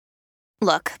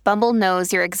Look, Bumble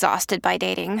knows you're exhausted by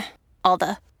dating. All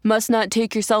the, must not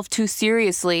take yourself too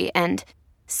seriously, and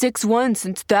 6'1"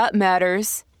 since that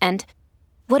matters, and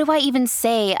what do I even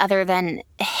say other than,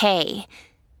 hey?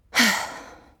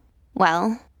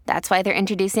 Well, that's why they're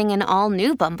introducing an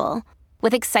all-new Bumble,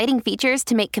 with exciting features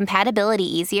to make compatibility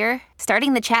easier,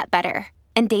 starting the chat better,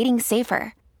 and dating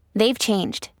safer. They've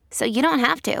changed, so you don't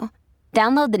have to.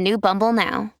 Download the new Bumble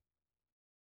now.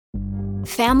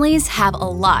 Families have a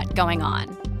lot going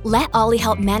on. Let Ollie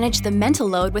help manage the mental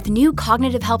load with new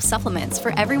cognitive help supplements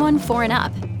for everyone 4 and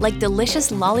up, like delicious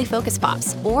Lolly Focus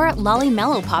Pops or Lolly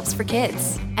Mellow Pops for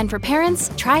kids. And for parents,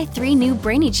 try 3 new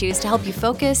Brainy Chews to help you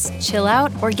focus, chill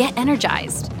out, or get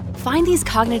energized. Find these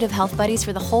cognitive health buddies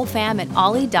for the whole fam at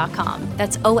ollie.com.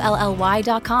 That's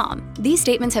OLLY.com. These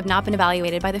statements have not been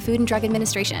evaluated by the Food and Drug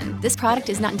Administration. This product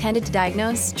is not intended to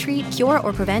diagnose, treat, cure,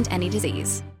 or prevent any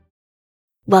disease.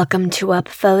 Welcome to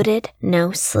Upvoted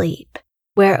No Sleep,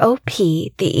 where OP,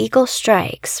 the Eagle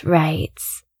Strikes,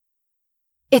 writes,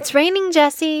 "It's raining,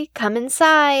 Jessie. Come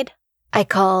inside," I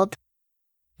called.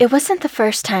 It wasn't the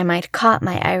first time I'd caught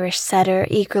my Irish setter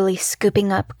eagerly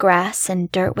scooping up grass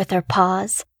and dirt with her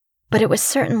paws, but it was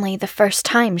certainly the first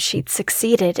time she'd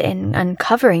succeeded in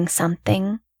uncovering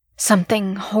something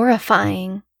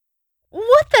horrifying.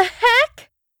 "What the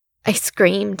heck?" I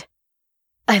screamed.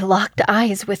 I locked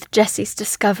eyes with Jessie's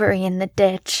discovery in the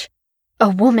ditch. A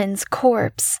woman's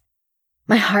corpse.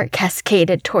 My heart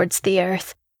cascaded towards the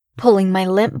earth, pulling my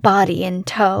limp body in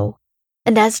tow.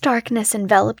 And as darkness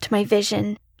enveloped my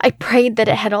vision, I prayed that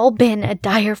it had all been a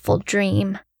direful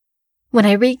dream. When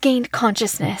I regained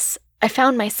consciousness, I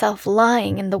found myself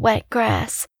lying in the wet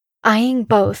grass, eyeing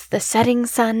both the setting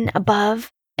sun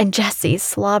above and Jessie's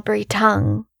slobbery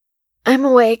tongue. "I'm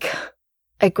awake,"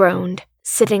 I groaned,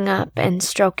 sitting up and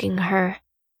stroking her.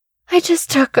 "I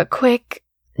just took a quick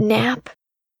nap.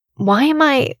 Why am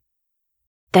I—"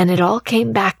 Then it all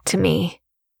came back to me,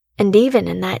 and even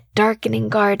in that darkening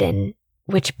garden,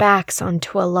 which backs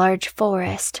onto a large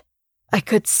forest, I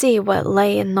could see what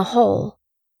lay in the hole.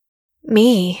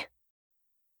 Me.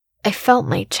 I felt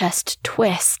my chest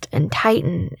twist and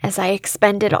tighten as I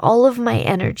expended all of my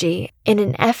energy in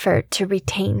an effort to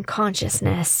retain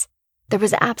consciousness. There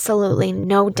was absolutely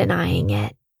no denying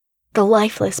it. The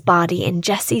lifeless body in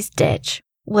Jessie's ditch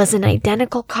was an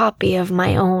identical copy of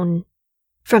my own.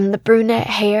 From the brunette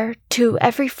hair to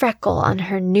every freckle on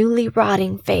her newly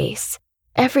rotting face,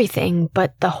 everything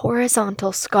but the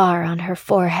horizontal scar on her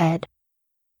forehead.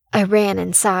 I ran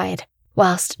inside,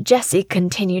 whilst Jessie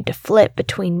continued to flit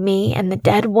between me and the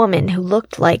dead woman who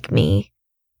looked like me.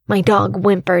 My dog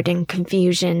whimpered in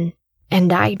confusion,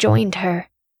 and I joined her.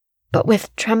 But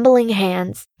with trembling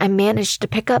hands, I managed to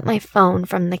pick up my phone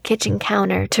from the kitchen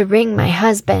counter to ring my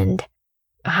husband.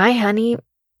 "Hi, honey,"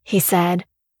 he said.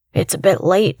 "It's a bit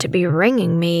late to be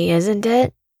ringing me, isn't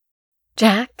it?"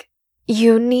 "Jack,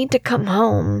 you need to come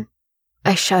home,"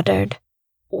 I shuddered.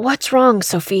 "What's wrong,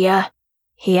 Sophia?"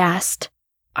 he asked.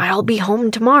 "I'll be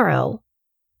home tomorrow."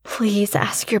 "Please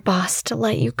ask your boss to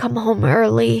let you come home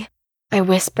early," I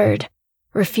whispered,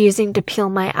 refusing to peel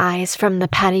my eyes from the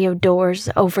patio doors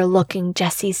overlooking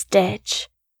Jessie's ditch.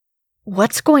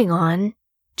 "What's going on?"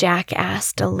 Jack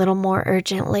asked a little more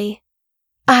urgently.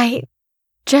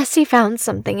 Jessie found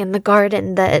something in the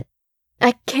garden that...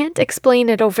 I can't explain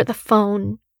it over the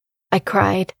phone," I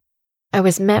cried. I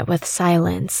was met with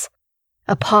silence,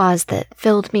 a pause that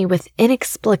filled me with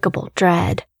inexplicable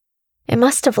dread. It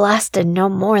must have lasted no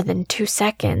more than 2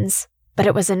 seconds, but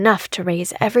it was enough to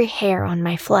raise every hair on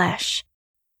my flesh.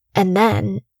 And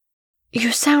then,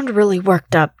 "You sound really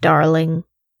worked up, darling,"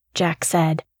 Jack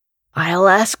said. "I'll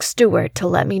ask Stuart to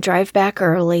let me drive back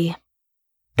early."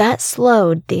 That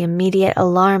slowed the immediate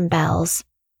alarm bells,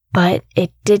 but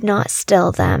it did not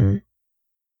still them.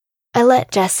 I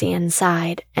let Jessie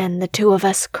inside, and the two of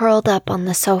us curled up on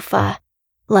the sofa,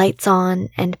 lights on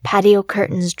and patio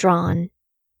curtains drawn,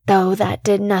 though that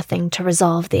did nothing to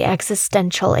resolve the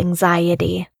existential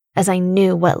anxiety, as I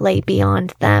knew what lay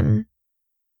beyond them.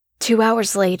 2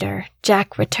 hours later,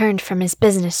 Jack returned from his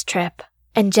business trip,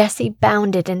 and Jessie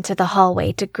bounded into the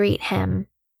hallway to greet him.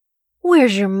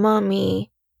 "Where's your mommy?"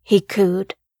 he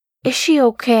cooed. "Is she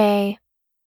okay?"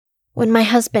 When my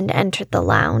husband entered the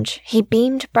lounge, he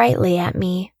beamed brightly at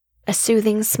me, a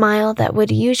soothing smile that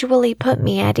would usually put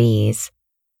me at ease.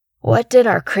 "What did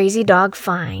our crazy dog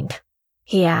find?"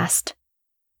 he asked.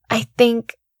 "I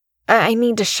think I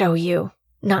need to show you,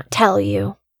 not tell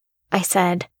you," I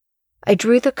said. I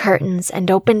drew the curtains and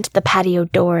opened the patio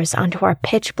doors onto our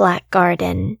pitch-black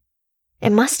garden. It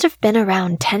must have been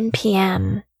around 10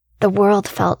 p.m. The world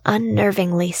felt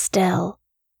unnervingly still.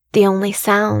 The only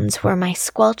sounds were my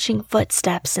squelching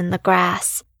footsteps in the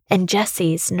grass and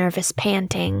Jessie's nervous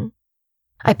panting.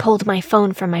 I pulled my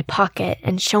phone from my pocket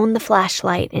and shone the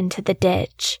flashlight into the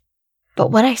ditch.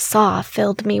 But what I saw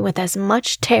filled me with as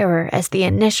much terror as the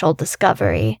initial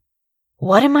discovery.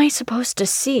 "What am I supposed to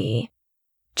see?"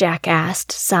 Jack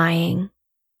asked, sighing.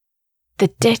 The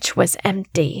ditch was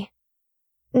empty.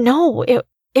 "No,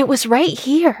 it was right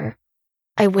here,"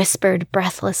 I whispered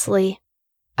breathlessly.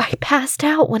 "I passed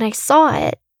out when I saw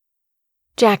it."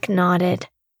 Jack nodded.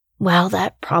 "Well,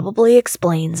 that probably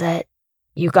explains it.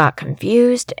 You got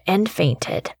confused and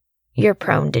fainted. You're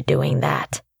prone to doing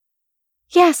that."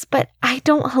 "Yes, but I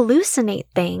don't hallucinate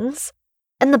things.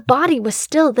 And the body was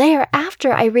still there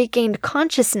after I regained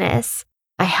consciousness,"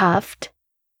 I huffed.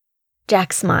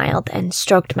 Jack smiled and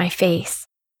stroked my face.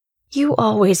 "You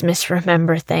always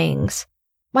misremember things.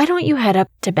 Why don't you head up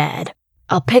to bed?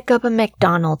 I'll pick up a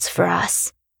McDonald's for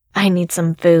us. I need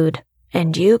some food,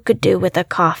 and you could do with a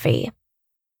coffee."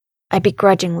 I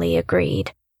begrudgingly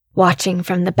agreed, watching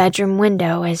from the bedroom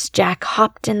window as Jack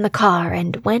hopped in the car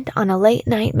and went on a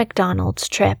late-night McDonald's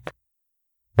trip.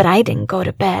 But I didn't go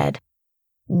to bed.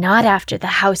 Not after the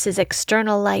house's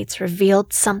external lights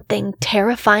revealed something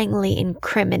terrifyingly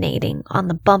incriminating on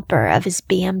the bumper of his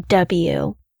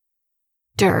BMW.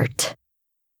 Dirt.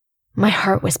 My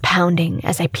heart was pounding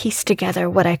as I pieced together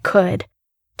what I could,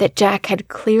 that Jack had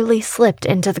clearly slipped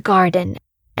into the garden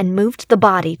and moved the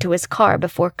body to his car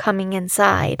before coming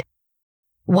inside.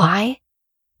 Why?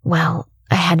 Well,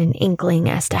 I had an inkling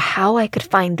as to how I could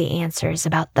find the answers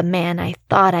about the man I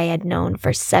thought I had known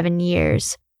for 7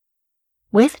 years.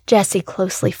 With Jessie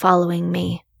closely following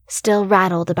me, still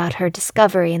rattled about her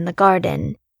discovery in the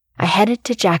garden, I headed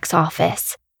to Jack's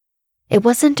office. It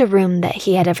wasn't a room that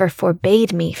he had ever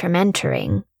forbade me from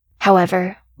entering.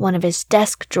 However, one of his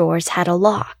desk drawers had a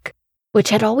lock,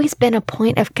 which had always been a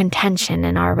point of contention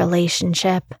in our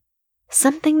relationship.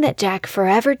 Something that Jack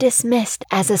forever dismissed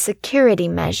as a security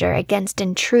measure against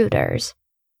intruders.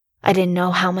 I didn't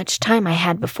know how much time I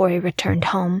had before he returned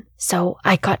home, so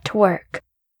I got to work.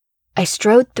 I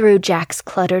strode through Jack's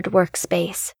cluttered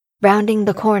workspace, rounding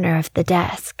the corner of the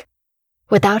desk.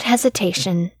 Without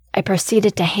hesitation, I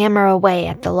proceeded to hammer away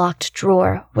at the locked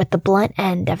drawer with the blunt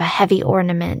end of a heavy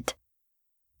ornament.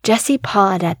 Jessie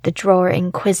pawed at the drawer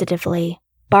inquisitively,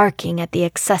 barking at the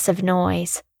excessive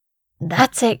noise.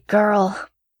 "That's it, girl,"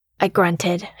 I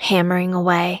grunted, hammering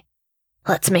away.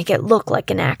 "Let's make it look like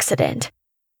an accident.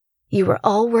 You were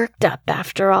all worked up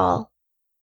after all."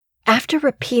 After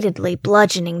repeatedly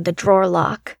bludgeoning the drawer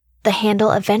lock, the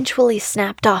handle eventually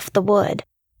snapped off the wood,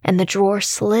 and the drawer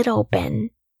slid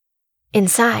open.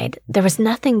 Inside, there was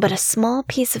nothing but a small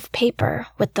piece of paper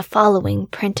with the following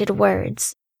printed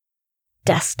words.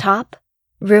 "Desktop,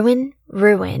 ruin,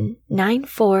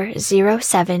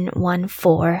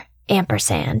 940714,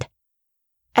 ampersand.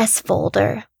 S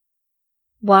folder,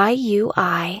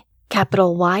 YUI,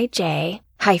 capital YJ,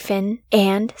 hyphen,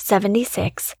 and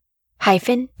 76,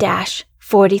 hyphen, dash,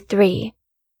 43.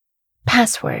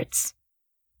 Passwords.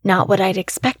 Not what I'd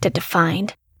expected to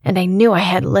find, and I knew I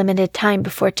had limited time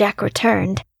before Jack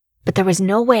returned, but there was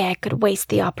no way I could waste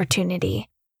the opportunity.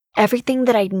 Everything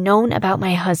that I'd known about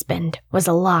my husband was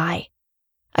a lie.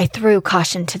 I threw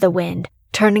caution to the wind,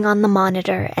 turning on the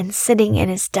monitor and sitting in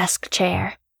his desk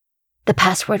chair. The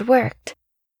password worked.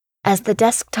 As the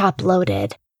desktop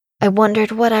loaded, I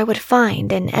wondered what I would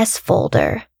find in S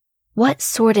folder. What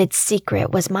sordid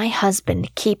secret was my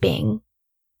husband keeping?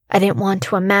 I didn't want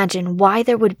to imagine why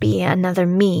there would be another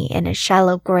me in a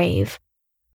shallow grave.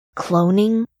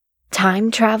 Cloning? Time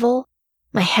travel?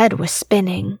 My head was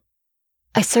spinning.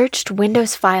 I searched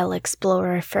Windows File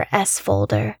Explorer for S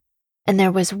folder, and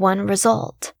there was one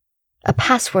result, a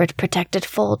password-protected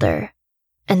folder,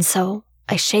 and so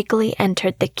I shakily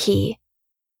entered the key.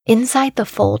 Inside the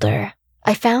folder,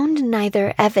 I found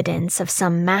neither evidence of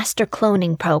some master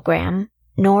cloning program,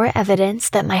 nor evidence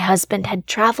that my husband had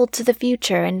traveled to the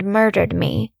future and murdered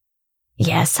me.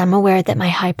 Yes, I'm aware that my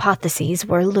hypotheses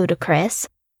were ludicrous,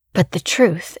 but the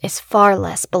truth is far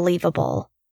less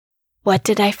believable. What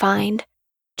did I find?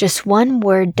 Just one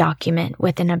Word document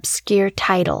with an obscure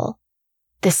title,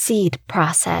 The Seed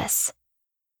Process.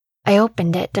 I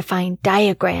opened it to find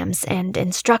diagrams and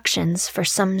instructions for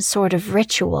some sort of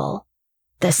ritual.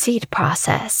 The seed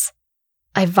process.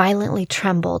 I violently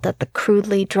trembled at the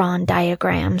crudely drawn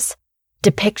diagrams,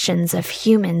 depictions of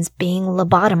humans being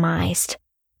lobotomized,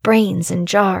 brains in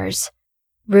jars,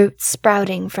 roots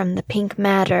sprouting from the pink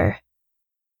matter.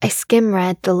 I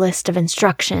skim-read the list of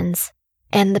instructions,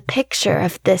 and the picture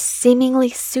of this seemingly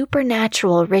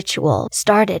supernatural ritual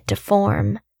started to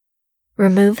form.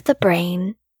 Remove the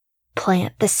brain,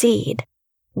 plant the seed,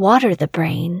 water the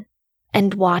brain,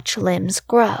 and watch limbs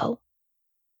grow.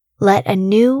 Let a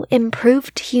new,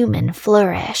 improved human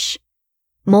flourish.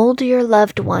 Mold your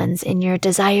loved ones in your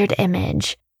desired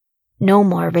image. No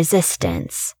more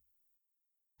resistance.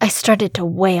 I started to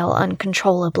wail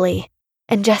uncontrollably,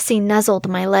 and Jessie nuzzled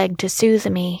my leg to soothe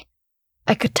me.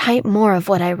 I could type more of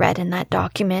what I read in that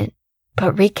document,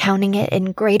 but recounting it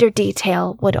in greater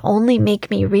detail would only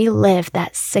make me relive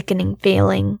that sickening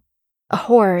feeling, a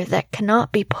horror that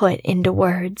cannot be put into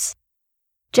words.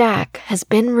 Jack has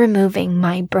been removing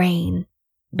my brain,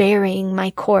 burying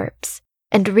my corpse,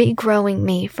 and regrowing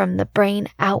me from the brain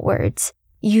outwards,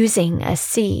 using a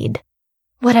seed.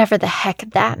 Whatever the heck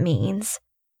that means.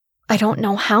 I don't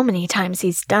know how many times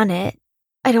he's done it.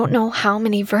 I don't know how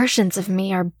many versions of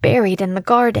me are buried in the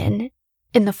garden,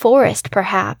 in the forest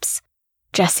perhaps.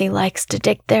 Jessie likes to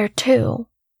dig there too,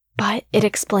 but it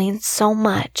explains so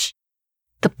much.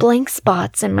 The blank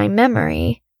spots in my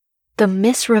memory, the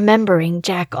misremembering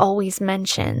Jack always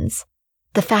mentions,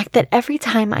 the fact that every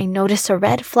time I notice a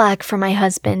red flag for my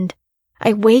husband,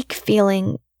 I wake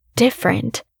feeling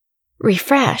different,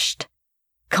 refreshed,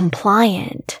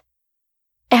 compliant.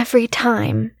 Every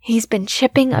time he's been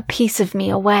chipping a piece of me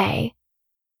away,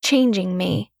 changing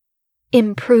me,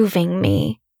 improving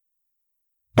me.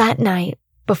 That night,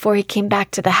 before he came back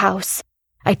to the house,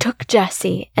 I took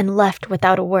Jessie and left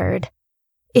without a word.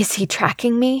 Is he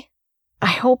tracking me? I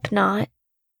hope not.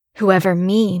 Whoever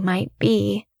me might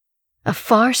be. A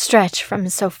far stretch from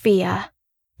Sophia.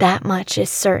 That much is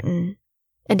certain,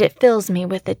 and it fills me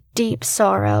with a deep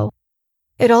sorrow.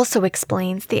 It also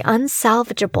explains the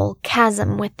unsalvageable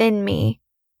chasm within me.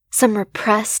 Some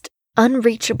repressed,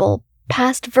 unreachable,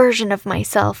 past version of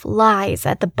myself lies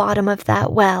at the bottom of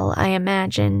that well, I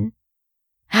imagine.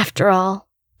 After all,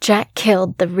 Jack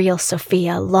killed the real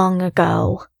Sophia long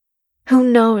ago. Who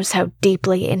knows how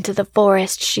deeply into the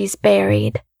forest she's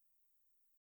buried?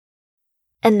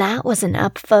 And that was an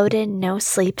upvoted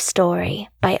no-sleep story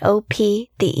by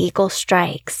O.P. The Eagle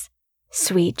Strikes.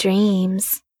 Sweet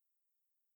dreams.